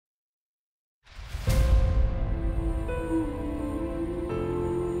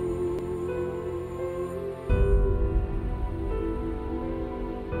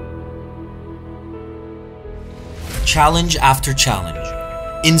Challenge after challenge,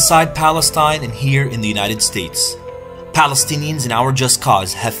 inside Palestine and here in the United States, Palestinians in our just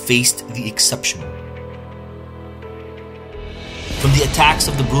cause have faced the exceptional. From the attacks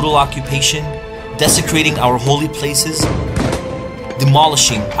of the brutal occupation, desecrating our holy places,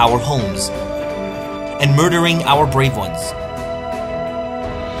 demolishing our homes, and murdering our brave ones.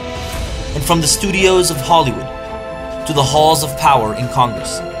 And from the studios of Hollywood to the halls of power in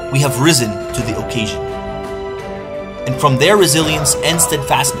Congress, we have risen to the occasion. And from their resilience and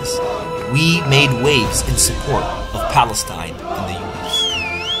steadfastness, we made waves in support of Palestine and the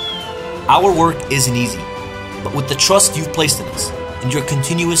US. Our work isn't easy, but with the trust you've placed in us and your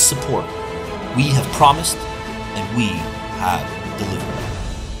continuous support, we have promised and we have delivered.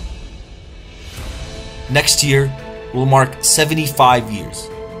 Next year will mark 75 years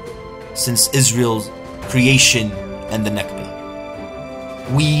since Israel's creation and the Nakba.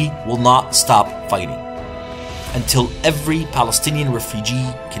 We will not stop fighting until every Palestinian refugee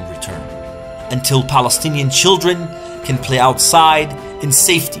can return, until Palestinian children can play outside in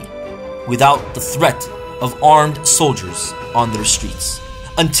safety without the threat of armed soldiers on their streets,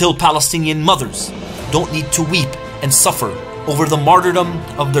 until Palestinian mothers don't need to weep and suffer over the martyrdom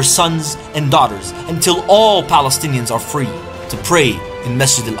of their sons and daughters, until all Palestinians are free to pray in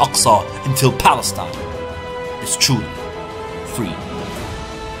Masjid al-Aqsa, until Palestine is truly free.